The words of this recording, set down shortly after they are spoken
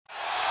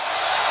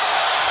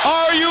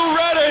Are you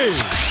ready?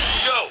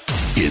 Go!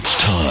 It's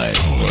time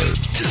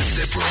to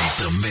separate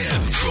the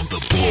men from the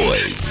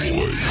boys.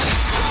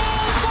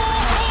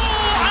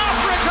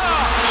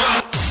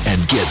 Africa!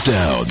 And get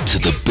down to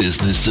the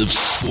business of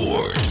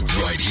sport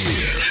right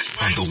here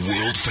on the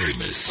world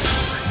famous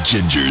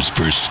Ginger's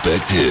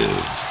Perspective.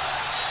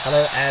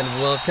 Hello and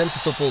welcome to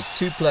Football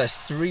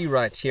 2+3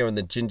 right here on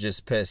the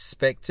Ginger's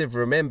Perspective.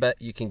 Remember,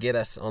 you can get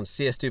us on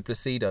cs2+c.co.za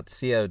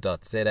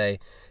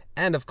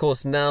and of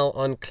course now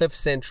on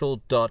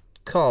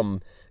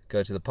cliffcentral.com.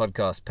 Go to the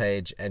podcast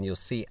page and you'll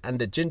see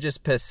under Ginger's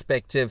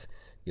Perspective,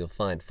 you'll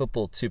find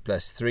Football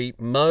 2+3.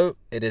 Mo,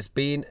 it has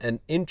been an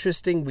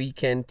interesting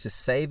weekend to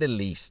say the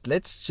least.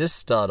 Let's just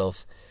start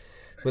off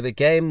with a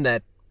game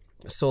that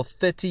saw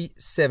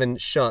 37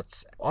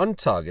 shots on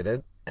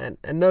target and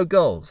no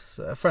goals.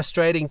 A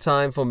frustrating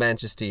time for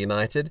Manchester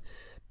United.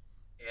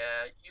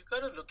 Yeah, you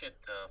got to look at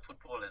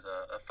football as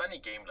a funny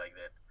game like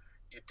that.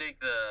 You take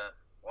the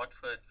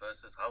Watford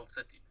versus Hull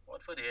City.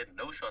 Watford had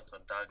no shots on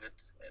target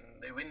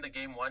and they win the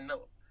game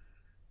 1-0.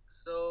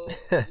 So,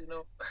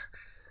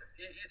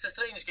 it's a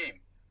strange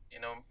game.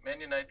 Man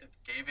United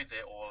gave it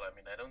their all. I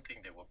mean, I don't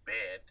think they were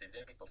bad. They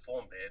didn't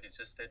perform bad. It's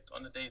just that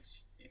on the day,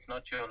 it's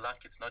not your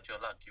luck. It's not your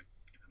luck.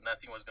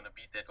 Nothing was going to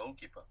beat that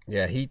goalkeeper.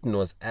 Yeah, Heaton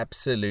was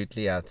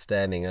absolutely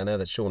outstanding. I know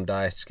that Sean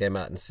Dyche came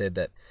out and said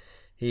that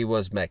he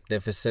was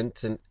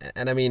magnificent. And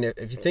I mean,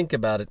 if you think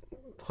about it,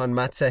 Juan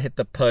Mata hit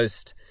the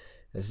post.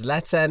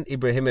 Zlatan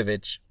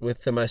Ibrahimovic,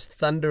 with the most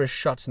thunderous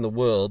shots in the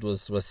world,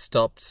 was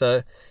stopped. So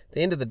at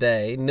the end of the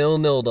day,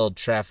 0-0 at Old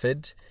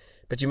Trafford.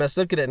 But you must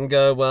look at it and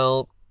go,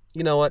 well,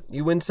 you know what?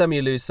 You win some,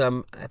 you lose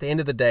some. At the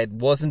end of the day, it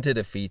wasn't a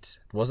defeat.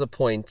 It was a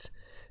point.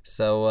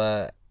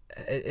 So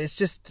it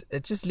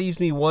just leaves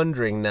me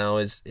wondering now,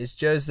 is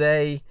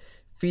Jose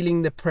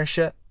feeling the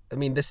pressure? I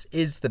mean, this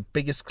is the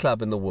biggest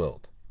club in the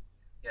world.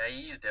 Yeah,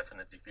 he is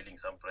definitely feeling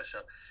some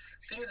pressure.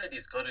 Things that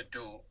he's got to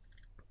do,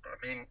 I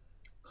mean,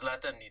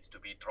 Zlatan needs to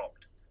be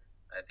dropped.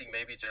 I think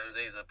maybe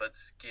Jose is a bit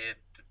scared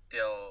to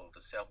tell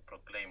the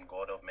self-proclaimed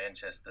God of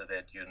Manchester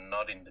that you're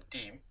not in the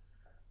team.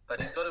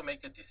 But he's got to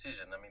make a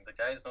decision. I mean, the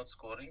guy is not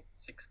scoring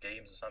 6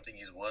 games or something,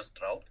 his worst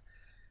drought.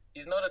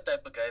 He's not a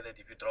type of guy that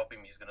if you drop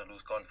him, he's going to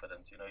lose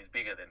confidence. He's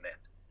bigger than that.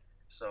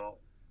 So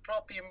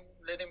drop him,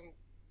 let him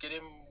get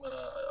him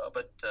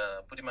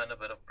put him under a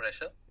bit of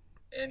pressure.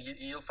 And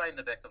he'll find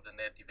the back of the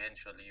net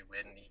eventually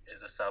when he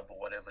is a sub or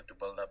whatever to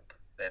build up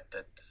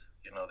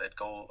that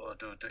goal or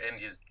to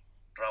end his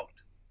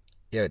drought.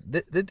 Yeah,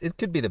 it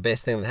could be the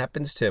best thing that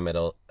happens to him at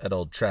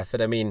Old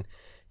Trafford. I mean,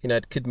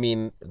 it could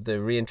mean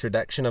the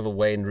reintroduction of a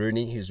Wayne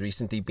Rooney, who's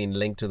recently been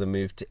linked with a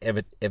move to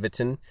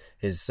Everton,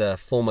 his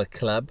former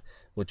club,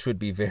 which would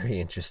be very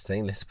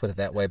interesting. Let's put it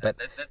that way. But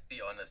let's be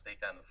honest, they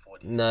can't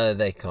afford it. No,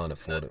 they can't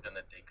afford it. They're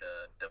not going to take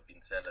a dip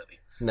in salary.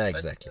 No,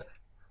 exactly.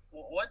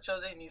 What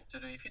Jose needs to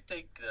do, if you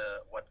take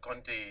what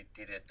Conte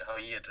did, how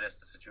he addressed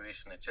the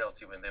situation at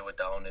Chelsea when they were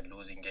down and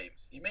losing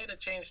games, he made a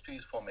change to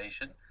his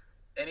formation,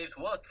 and it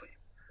worked for him.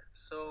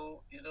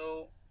 So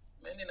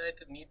Man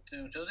United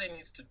Jose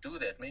needs to do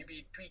that.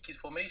 Maybe tweak his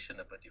formation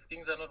a bit. If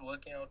things are not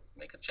working out,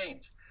 make a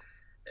change.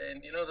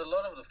 And a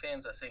lot of the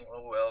fans are saying,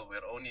 "Oh well,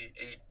 we're only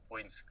 8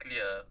 points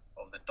clear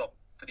of the top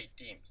 3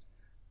 teams."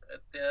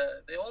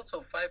 They're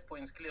also 5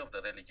 points clear of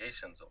the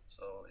relegation zone.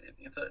 So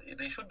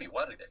they should be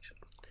worried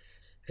actually.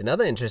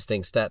 Another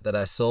interesting stat that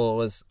I saw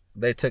was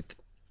they took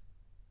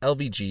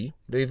LVG,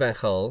 Louis van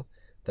Gaal,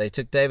 they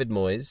took David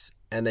Moyes,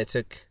 and they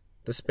took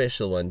the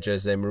special one,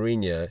 Jose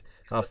Mourinho.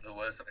 The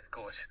worst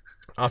record.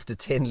 After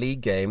 10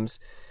 league games,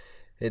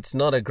 it's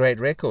not a great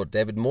record.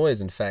 David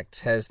Moyes, in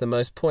fact, has the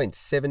most points,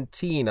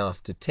 17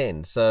 after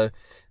 10. So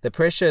the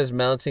pressure is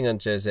mounting on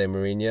Jose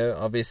Mourinho.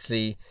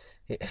 Obviously,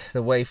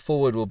 the way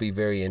forward will be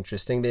very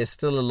interesting. There's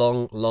still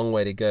a long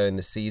way to go in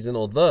the season,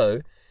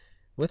 although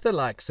with the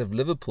likes of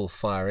Liverpool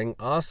firing,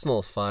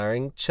 Arsenal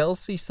firing,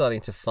 Chelsea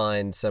starting to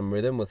find some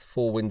rhythm with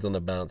 4 wins on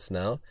the bounce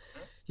now,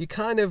 you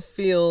kind of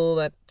feel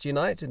that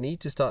United need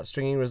to start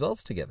stringing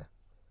results together.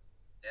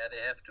 Yeah,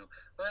 they have to.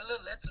 Well,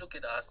 let's look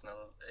at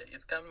Arsenal.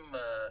 It's come,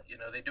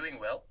 they're doing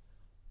well,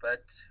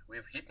 but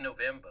we've hit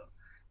November.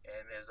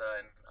 And as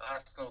an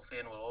Arsenal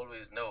fan will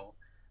always know,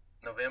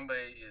 November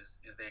is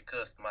their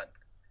cursed month.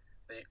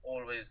 They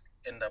always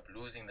end up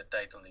losing the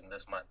title in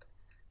this month.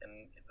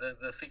 And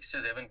the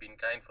fixtures haven't been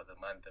kind for the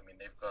month. I mean,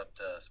 they've got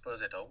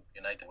Spurs at home,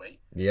 United away.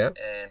 Yeah.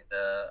 And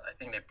I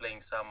think they're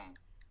playing some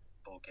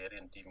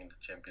Bulgarian team in the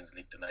Champions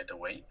League tonight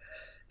away.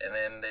 And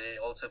then they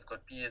also have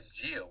got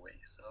PSG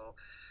away. So,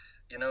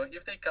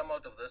 if they come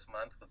out of this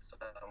month with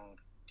some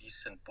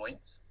decent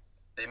points,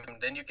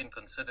 then you can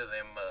consider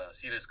them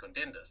serious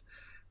contenders.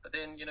 But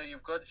then,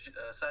 you've got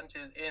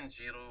Sanchez and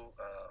Giroud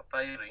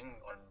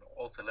firing on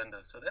all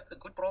cylinders. So that's a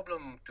good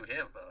problem to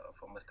have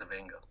for Mr.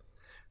 Wenger.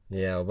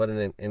 Yeah, what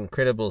an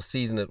incredible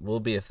season it will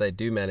be if they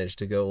do manage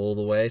to go all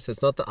the way. So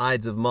it's not the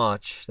Ides of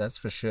March, that's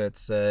for sure.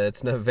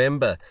 It's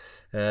November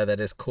that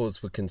is cause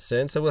for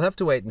concern. So we'll have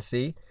to wait and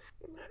see.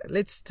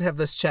 Let's have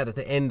this chat at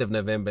the end of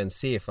November and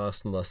see if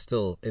Arsenal are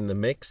still in the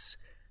mix.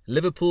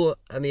 Liverpool,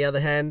 on the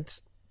other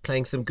hand,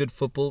 playing some good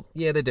football.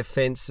 Yeah, the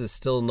defence is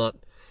still not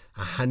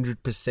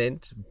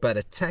 100%, but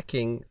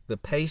attacking, the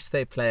pace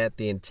they play at,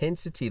 the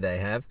intensity they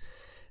have.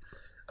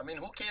 I mean,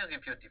 who cares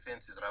if your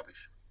defense is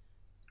rubbish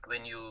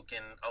when you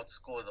can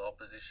outscore the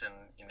opposition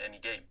in any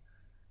game,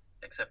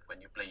 except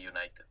when you play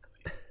United.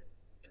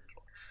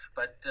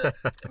 But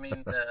I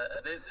mean,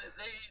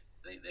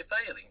 they're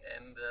firing,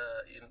 and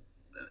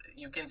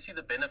you can see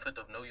the benefit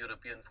of no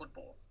European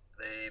football.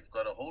 They've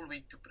got a whole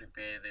week to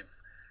prepare.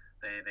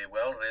 They're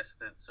well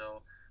rested,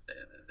 so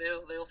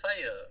they'll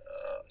fire.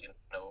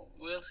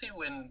 We'll see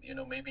when,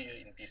 maybe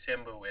in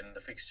December when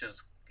the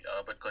fixtures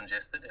are a bit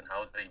congested and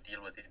how they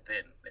deal with it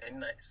then.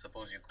 And I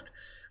suppose you could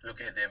look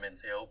at them and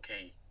say,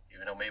 okay,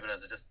 maybe it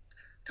was just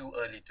too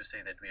early to say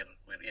that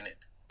we're in it.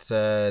 It's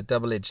a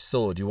double-edged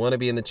sword. You want to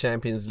be in the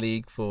Champions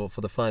League for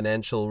the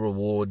financial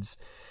rewards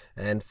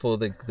and for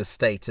the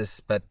status,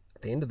 but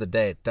at the end of the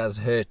day, it does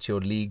hurt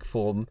your league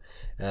form.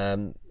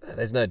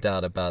 There's no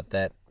doubt about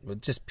that.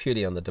 Just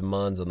purely on the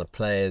demands on the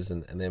players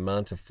and the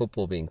amount of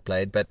football being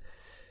played. But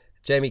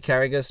Jamie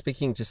Carragher,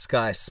 speaking to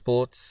Sky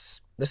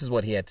Sports, this is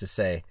what he had to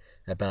say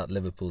about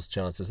Liverpool's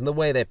chances and the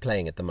way they're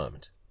playing at the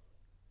moment.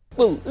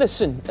 Well,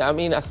 listen, I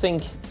mean, I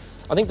think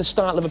the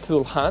start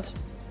Liverpool had,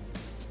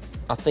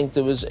 I think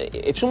there was,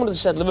 if someone had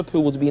said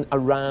Liverpool would have been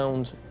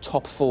around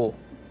top four,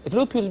 if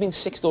Liverpool had been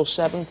 6th or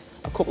 7th,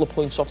 a couple of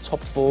points off top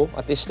four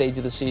at this stage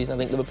of the season, I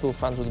think Liverpool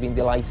fans would have been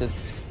delighted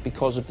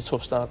because of the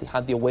tough start they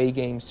had, the away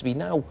games. To be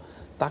now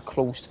that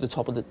close to the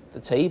top of the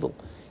table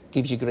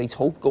gives you great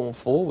hope going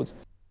forward.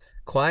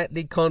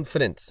 Quietly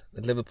confident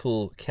that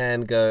Liverpool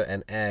can go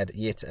and add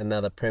yet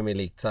another Premier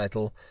League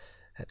title.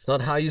 It's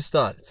not how you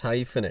start, it's how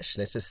you finish.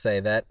 Let's just say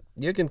that.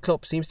 Jurgen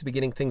Klopp seems to be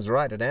getting things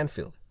right at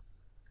Anfield.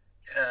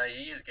 Yeah,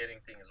 he is getting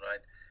things right.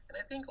 And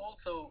I think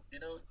also,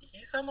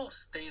 he somehow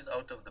stays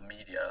out of the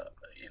media,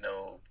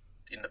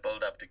 in the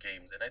build-up to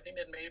games. And I think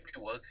that maybe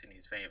works in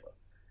his favour.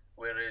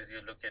 Whereas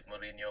you look at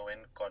Mourinho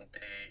and Conte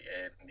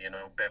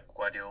and, Pep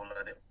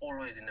Guardiola, they're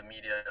always in the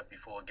media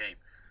before a game.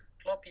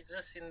 Klopp is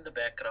just in the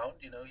background,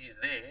 he's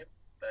there.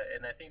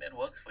 And I think that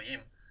works for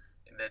him,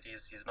 in that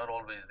he's not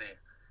always there.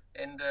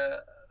 And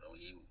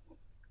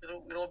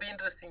it'll be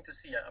interesting to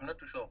see. I'm not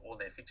too sure of all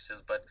their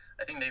fixtures, but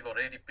I think they've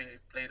already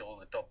played all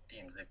the top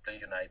teams. They've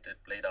played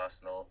United, played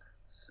Arsenal,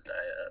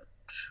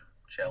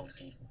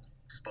 Chelsea,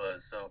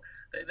 Spurs. So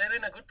they're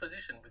in a good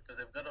position because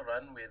they've got a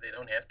run where they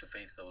don't have to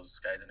face those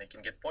guys and they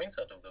can get points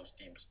out of those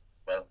teams.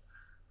 Well,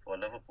 for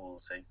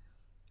Liverpool's sake.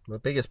 The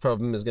biggest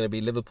problem is going to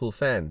be Liverpool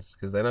fans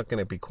because they're not going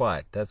to be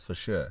quiet, that's for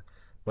sure,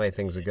 the way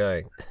things are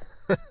going.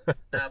 But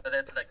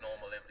that's like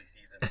normal every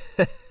season.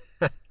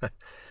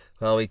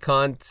 Well, we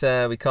can't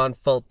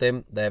fault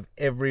them. They have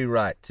every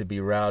right to be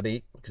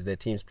rowdy because their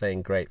team's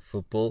playing great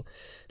football.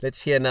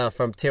 Let's hear now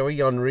from Thierry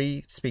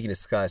Henry, speaking to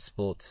Sky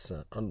Sports,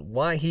 on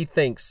why he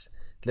thinks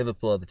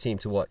Liverpool are the team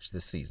to watch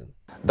this season.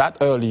 That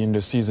early in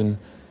the season,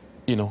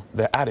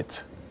 they're at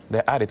it.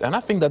 And I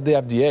think that they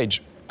have the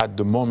edge at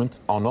the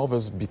moment on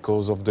others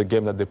because of the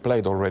game that they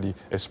played already,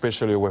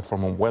 especially away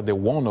from home, where they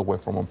won away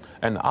from home,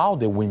 and how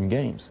they win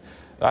games.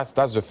 That's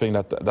the thing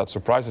that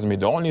surprises me.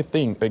 The only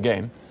thing,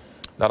 again,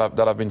 that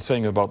I've been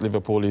saying about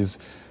Liverpool is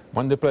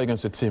when they play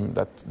against a team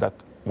that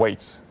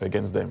waits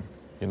against them,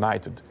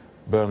 United,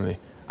 Burnley,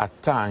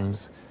 at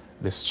times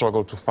they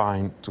struggle to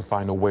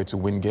find a way to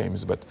win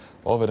games. But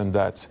other than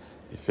that,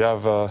 if you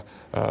have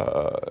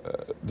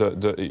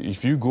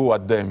if you go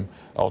at them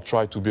or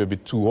try to be a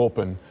bit too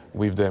open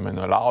with them and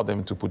allow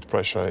them to put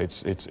pressure,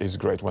 it's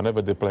great.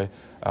 Whenever they play,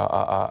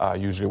 I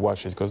usually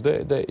watch it because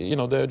they're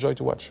a joy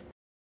to watch.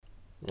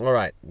 All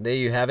right, there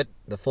you have it.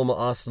 The former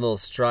Arsenal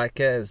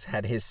striker has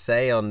had his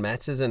say on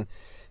matters, and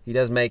he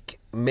does make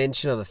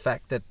mention of the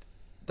fact that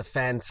the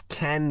fans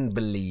can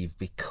believe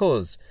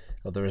because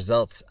of the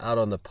results out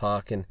on the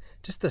park and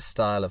just the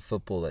style of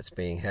football that's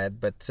being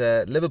had. But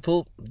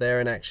Liverpool, they're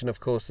in action,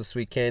 of course, this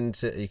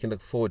weekend. You can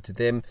look forward to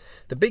them.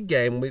 The big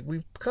game,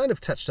 we've kind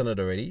of touched on it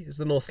already, is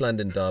the North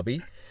London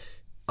derby.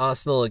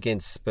 Arsenal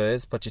against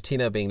Spurs,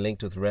 Pochettino being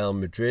linked with Real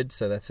Madrid,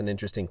 so that's an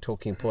interesting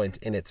talking point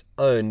in its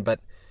own. But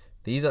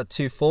these are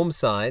two form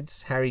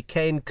sides. Harry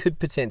Kane could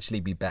potentially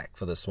be back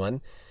for this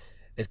one.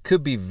 It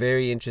could be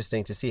very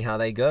interesting to see how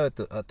they go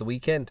at the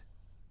weekend.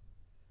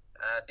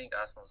 I think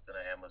Arsenal's going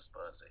to hammer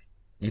Spurs.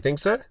 You think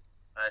so?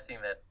 I think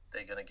that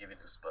they're going to give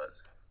it to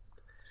Spurs.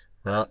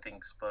 Well, I don't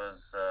think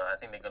Spurs. I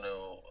think they're going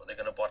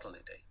to bottle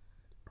it.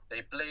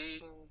 They're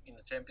playing in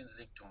the Champions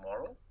League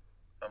tomorrow,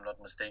 if I'm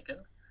not mistaken.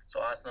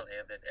 So Arsenal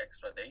have that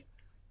extra day,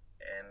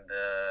 and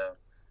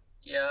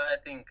I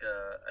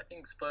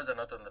think Spurs are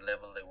not on the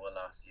level they were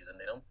last season.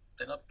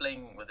 They're not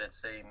playing with that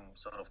same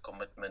sort of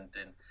commitment,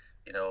 and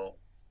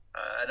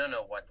I don't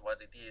know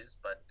what it is,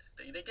 but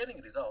they're getting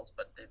results,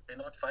 but they're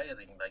not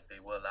firing like they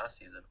were last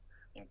season.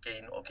 In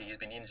Kane, okay, he's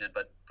been injured,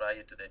 but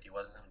prior to that, he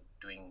wasn't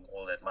doing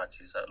all that much.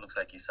 He looks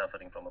like he's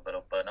suffering from a bit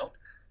of burnout.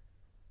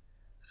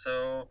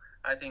 So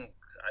I think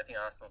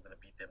Arsenal's going to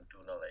beat them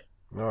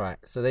 2-0. All right,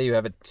 so there you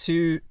have it,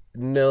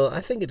 2-0. I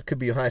think it could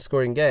be a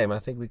high-scoring game. I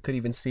think we could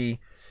even see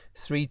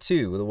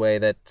 3-2 with the way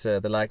that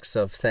the likes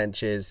of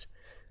Sanchez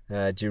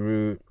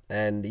Giroud,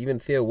 and even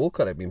Theo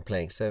Walcott have been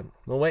playing. So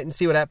we'll wait and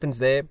see what happens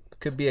there.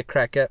 Could be a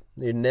cracker.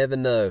 You never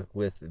know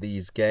with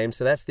these games.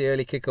 So that's the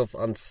early kickoff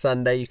on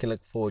Sunday. You can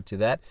look forward to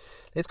that.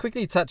 Let's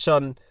quickly touch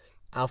on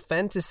our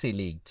fantasy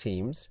league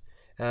teams.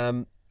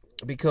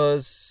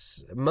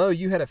 Because, Mo,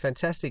 you had a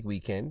fantastic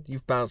weekend.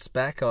 You've bounced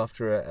back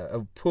after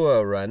a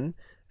poor run.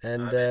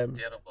 And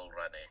terrible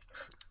run,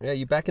 yeah,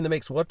 you're back in the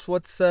mix.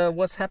 What's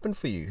happened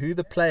for you? Who are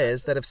the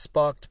players that have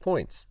sparked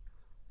points?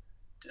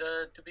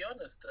 To be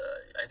honest,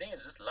 I think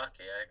it's just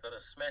lucky. I got a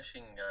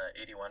smashing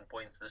 81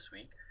 points this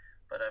week.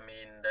 But, I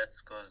mean,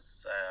 that's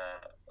because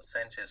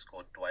Sanchez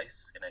scored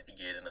twice, and I think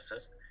he had an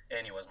assist.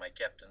 And he was my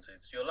captain, so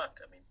it's your luck.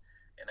 I mean,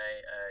 and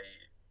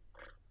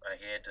I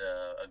had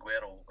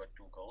Aguero who got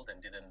 2 goals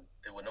and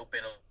there were no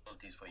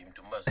penalties for him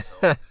to miss,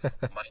 so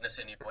minus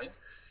any point.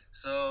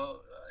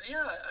 So,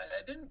 yeah,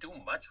 I didn't do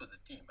much with the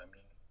team. I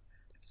mean,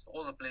 it's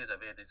all the players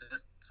I've had, they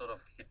just sort of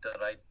hit the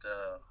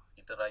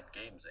right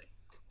games, eh?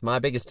 My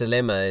biggest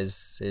dilemma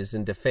is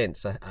in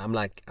defence.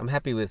 I'm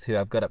happy with who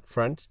I've got up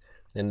front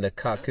in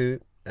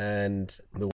Lukaku and the